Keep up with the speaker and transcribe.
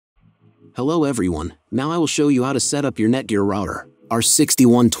Hello everyone, now I will show you how to set up your Netgear router,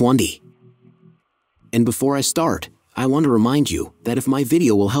 R6120. And before I start, I want to remind you that if my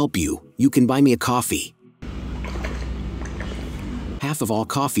video will help you, you can buy me a coffee. Half of all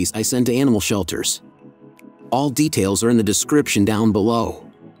coffees I send to animal shelters. All details are in the description down below.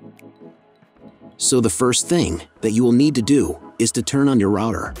 So the first thing that you will need to do is to turn on your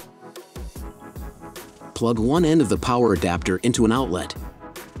router. Plug one end of the power adapter into an outlet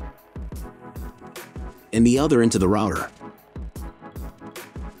and the other into the router.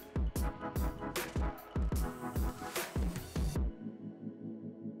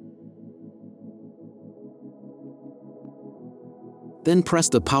 Then press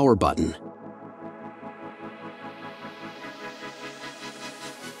the power button.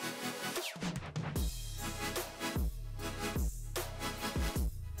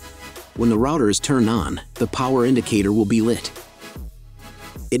 When the router is turned on, the power indicator will be lit.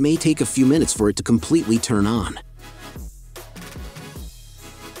 It may take a few minutes for it to completely turn on.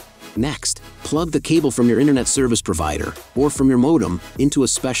 Next, plug the cable from your internet service provider or from your modem into a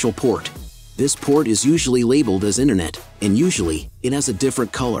special port. This port is usually labeled as internet, and usually it has a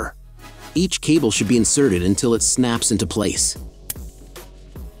different color. Each cable should be inserted until it snaps into place.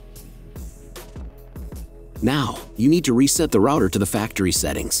 Now, you need to reset the router to the factory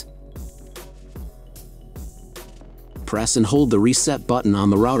settings. Press and hold the reset button on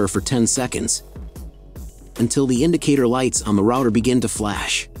the router for 10 seconds until the indicator lights on the router begin to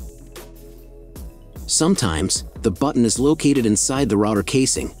flash. Sometimes, the button is located inside the router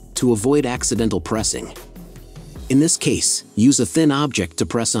casing to avoid accidental pressing. In this case, use a thin object to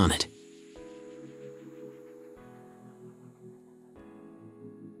press on it.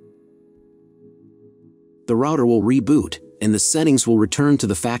 The router will reboot, and the settings will return to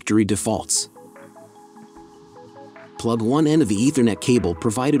the factory defaults. Plug one end of the Ethernet cable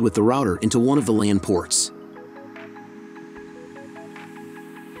provided with the router into one of the LAN ports.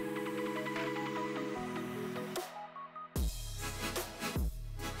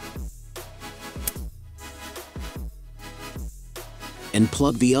 And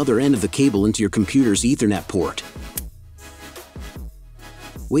plug the other end of the cable into your computer's Ethernet port.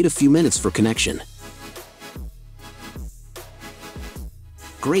 Wait a few minutes for connection.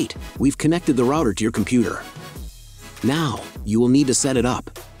 Great, we've connected the router to your computer. Now, you will need to set it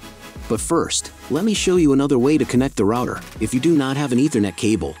up. But first, let me show you another way to connect the router if you do not have an Ethernet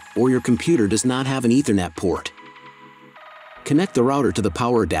cable or your computer does not have an Ethernet port. Connect the router to the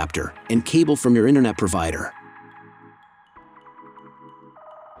power adapter and cable from your internet provider.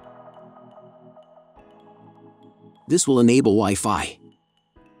 This will enable Wi-Fi.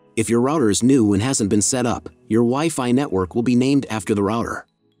 If your router is new and hasn't been set up, your Wi-Fi network will be named after the router.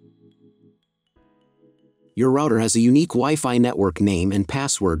 Your router has a unique Wi-Fi network name and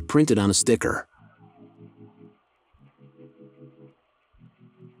password printed on a sticker.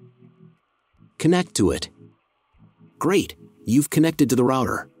 Connect to it. Great, you've connected to the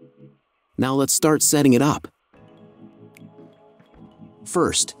router. Now let's start setting it up.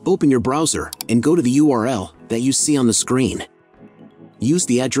 First, open your browser and go to the URL that you see on the screen. Use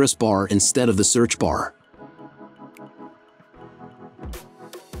the address bar instead of the search bar.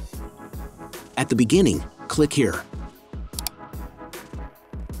 At the beginning, click here.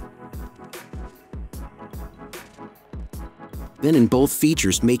 Then in both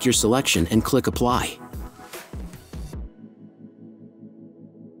features, make your selection and click Apply.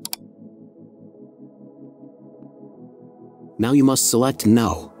 Now you must select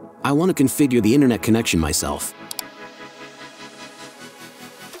No. I want to configure the internet connection myself.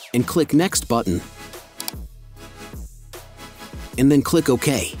 And click Next button. And then click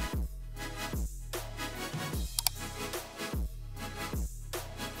OK.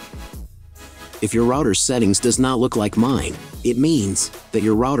 If your router's settings does not look like mine, it means that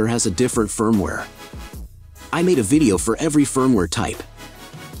your router has a different firmware. I made a video for every firmware type.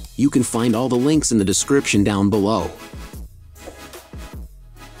 You can find all the links in the description down below.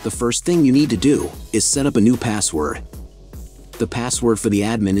 The first thing you need to do is set up a new password. The password for the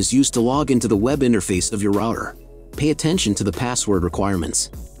admin is used to log into the web interface of your router. Pay attention to the password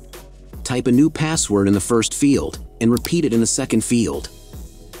requirements. Type a new password in the first field and repeat it in the second field.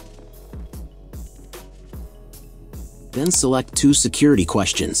 Then select 2 security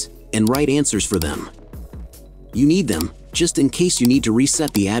questions and write answers for them. You need them just in case you need to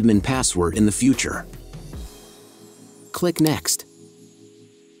reset the admin password in the future. Click Next.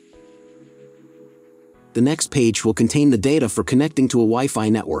 The next page will contain the data for connecting to a Wi-Fi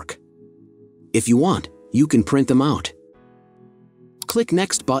network. If you want, you can print them out. Click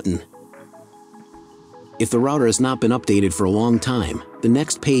Next button. If the router has not been updated for a long time, the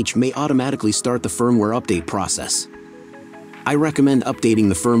next page may automatically start the firmware update process. I recommend updating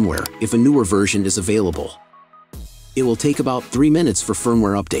the firmware if a newer version is available. It will take about 3 minutes for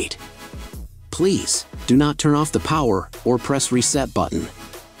firmware update. Please, do not turn off the power or press reset button.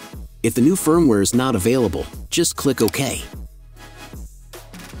 If the new firmware is not available, just click OK.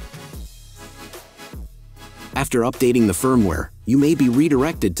 After updating the firmware, you may be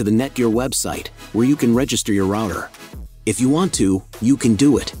redirected to the Netgear website, where you can register your router. If you want to, you can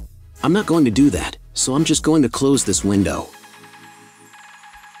do it. I'm not going to do that, so I'm just going to close this window.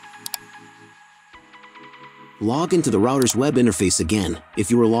 Log into the router's web interface again if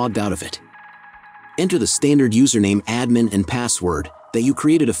you were logged out of it. Enter the standard username, admin, and password that you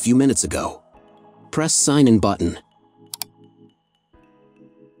created a few minutes ago. Press Sign In button.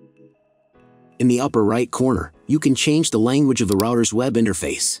 In the upper right corner, you can change the language of the router's web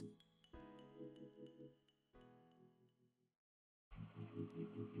interface.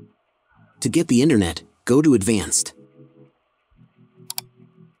 To get the internet, go to Advanced.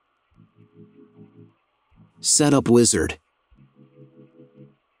 Setup Wizard.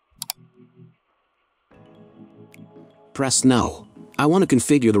 Press No. I want to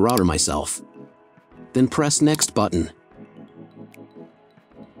configure the router myself. Then press Next button.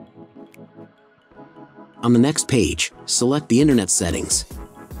 On the next page, select the internet settings.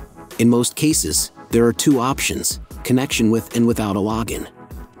 In most cases, there are two options: connection with and without a login.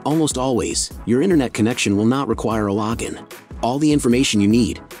 Almost always, your internet connection will not require a login. All the information you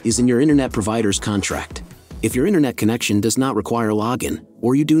need is in your internet provider's contract. If your internet connection does not require a login,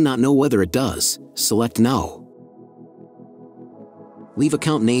 or you do not know whether it does, select No. Leave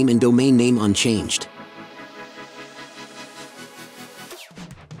account name and domain name unchanged.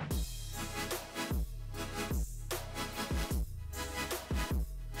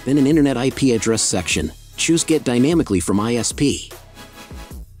 Then in Internet IP address section, choose Get Dynamically from ISP.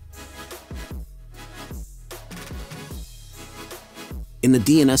 In the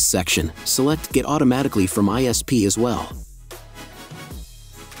DNS section, select Get Automatically from ISP as well.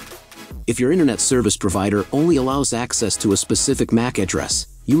 If your internet service provider only allows access to a specific MAC address,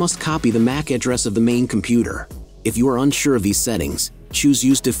 you must copy the MAC address of the main computer. If you are unsure of these settings, choose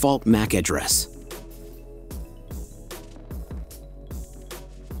Use Default MAC Address.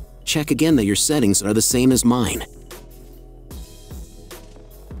 Check again that your settings are the same as mine.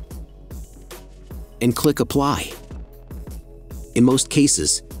 And click Apply. In most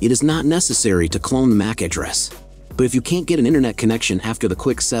cases, it is not necessary to clone the MAC address. But if you can't get an internet connection after the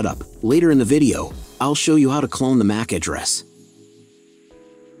quick setup, later in the video, I'll show you how to clone the MAC address.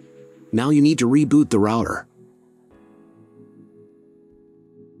 Now you need to reboot the router.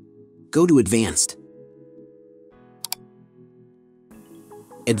 Go to Advanced.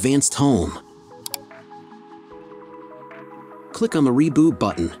 Advanced Home. Click on the Reboot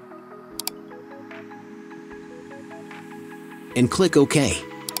button. And click OK.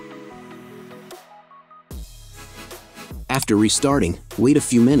 After restarting, wait a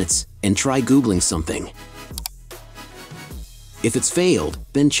few minutes and try Googling something. If it's failed,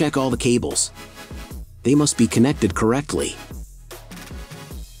 then check all the cables. They must be connected correctly.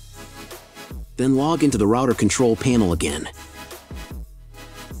 Then log into the router control panel again.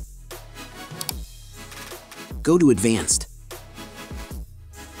 Go to Advanced.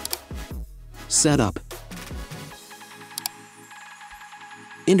 Setup.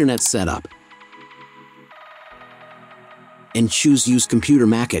 Internet Setup. And choose Use Computer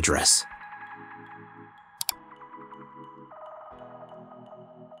MAC Address.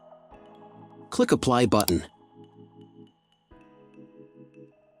 Click Apply button.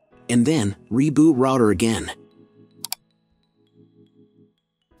 And then, reboot router again.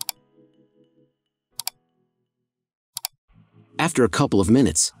 After a couple of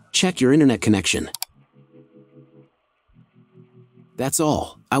minutes, check your internet connection. That's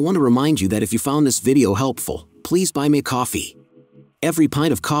all. I want to remind you that if you found this video helpful, please buy me a coffee. Every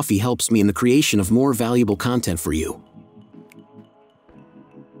pint of coffee helps me in the creation of more valuable content for you.